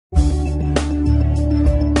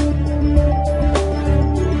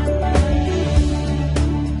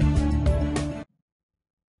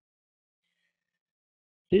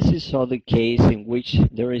This is other case in which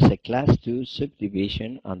there is a class 2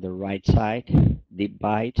 subdivision on the right side, deep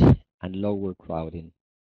bite, and lower crowding.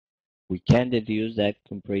 We can deduce that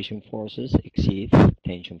compression forces exceed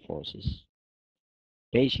tension forces.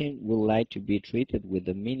 Patient would like to be treated with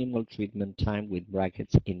the minimal treatment time with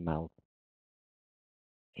brackets in mouth.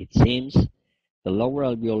 It seems the lower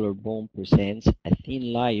alveolar bone presents a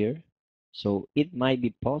thin layer, so it might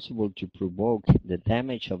be possible to provoke the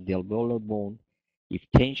damage of the alveolar bone if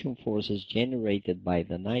tension forces generated by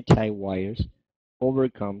the night-tie wires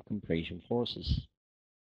overcome compression forces.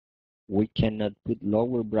 We cannot put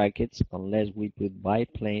lower brackets unless we put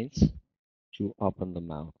biplanes to open the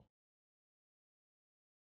mouth.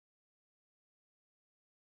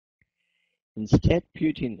 Instead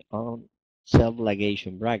putting on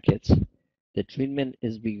self-ligation brackets, the treatment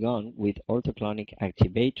is begun with orthoclonic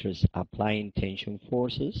activators applying tension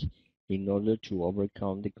forces in order to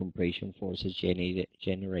overcome the compression forces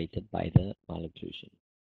generated by the malocclusion.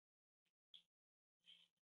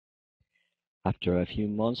 After a few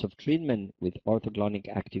months of treatment with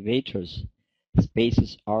orthoclonic activators,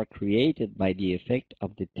 spaces are created by the effect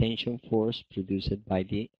of the tension force produced by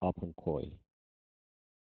the open coil.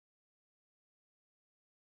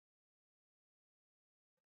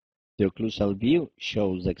 The occlusal view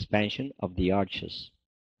shows the expansion of the arches.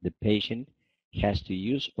 The patient has to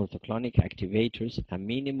use orthoclonic activators a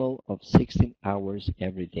minimum of 16 hours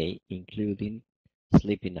every day, including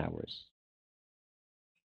sleeping hours.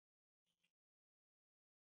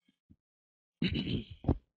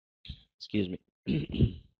 Excuse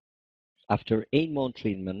me. After 8-month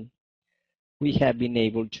treatment, we have been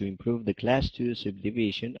able to improve the class 2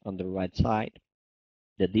 subdivision on the right side,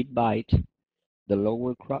 the deep bite, the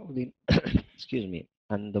lower crowding, excuse me,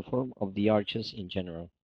 and the form of the arches in general.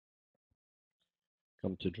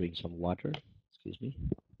 Come to drink some water, excuse me.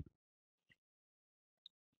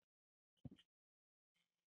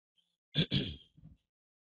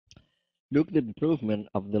 Look the improvement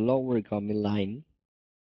of the lower gummy line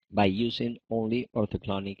by using only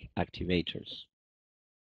orthoclonic activators.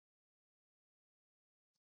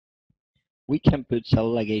 We can put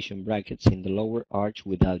cell ligation brackets in the lower arch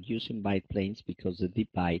without using bite planes because the deep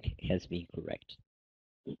bite has been correct.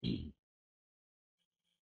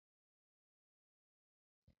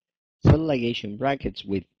 Cell ligation brackets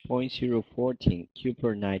with 0.014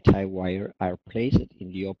 Cooper night-tie wire are placed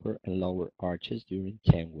in the upper and lower arches during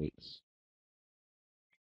 10 weeks.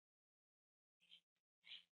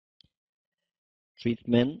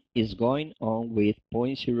 Treatment is going on with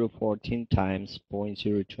 0.014 times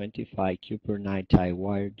 0.025 Cooper night-tie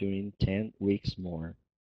wire during 10 weeks more.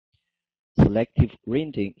 Selective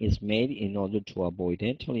grinding is made in order to avoid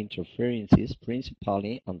dental interferences,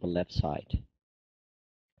 principally on the left side.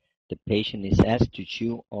 The patient is asked to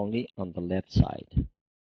chew only on the left side.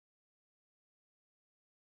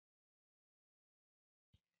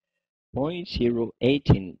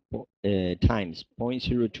 .018 times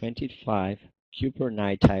 0.025 Cooper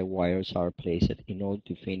night-tie wires are placed in order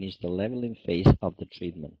to finish the leveling phase of the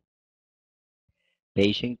treatment.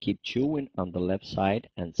 Patient keep chewing on the left side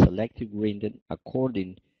and selective grinding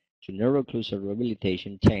according to neuroocclusal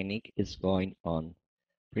rehabilitation technique is going on,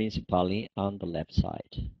 principally on the left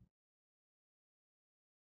side.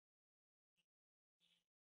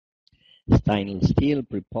 Stainless steel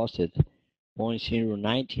preposed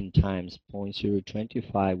 0.019 times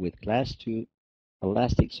 0.025 with class 2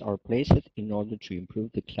 elastics are placed in order to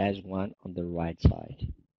improve the class 1 on the right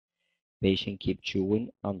side. Patient keep chewing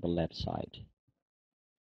on the left side.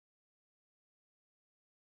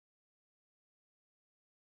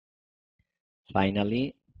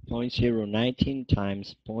 Finally, 0.019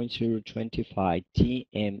 times 0.025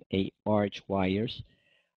 TMA arch wires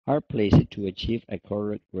are placed to achieve a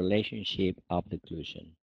correct relationship of the occlusion.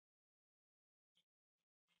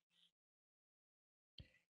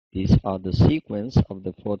 These are the sequence of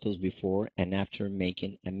the photos before and after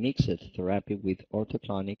making a mixed therapy with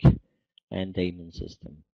orthoclonic and Damon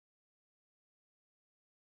system.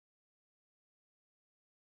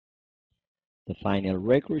 The final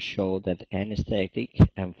records show that anesthetic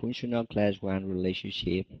and functional class 1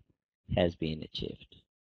 relationship has been achieved.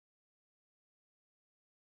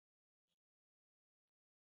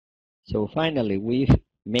 So finally, we've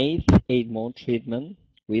made 8-month treatment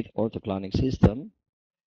with orthoclonic system,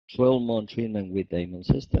 12-month treatment with Damon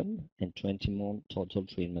system, and 20-month total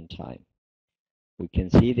treatment time. We can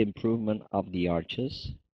see the improvement of the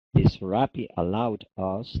arches. This therapy allowed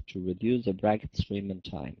us to reduce the brackets treatment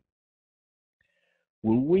time.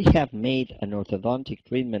 Will we have made an orthodontic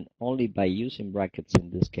treatment only by using brackets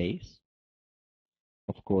in this case?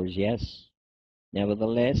 Of course, yes.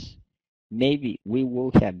 Nevertheless, maybe we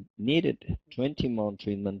would have needed 20-month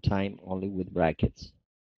treatment time only with brackets.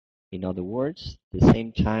 In other words, the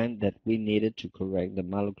same time that we needed to correct the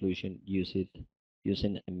malocclusion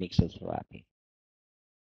using a mixed therapy.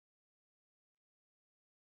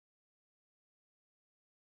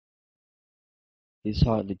 These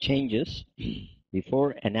are the changes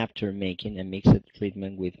before and after making a mixed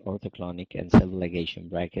treatment with orthoclonic and self-ligation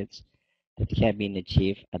brackets that have been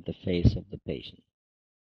achieved at the face of the patient.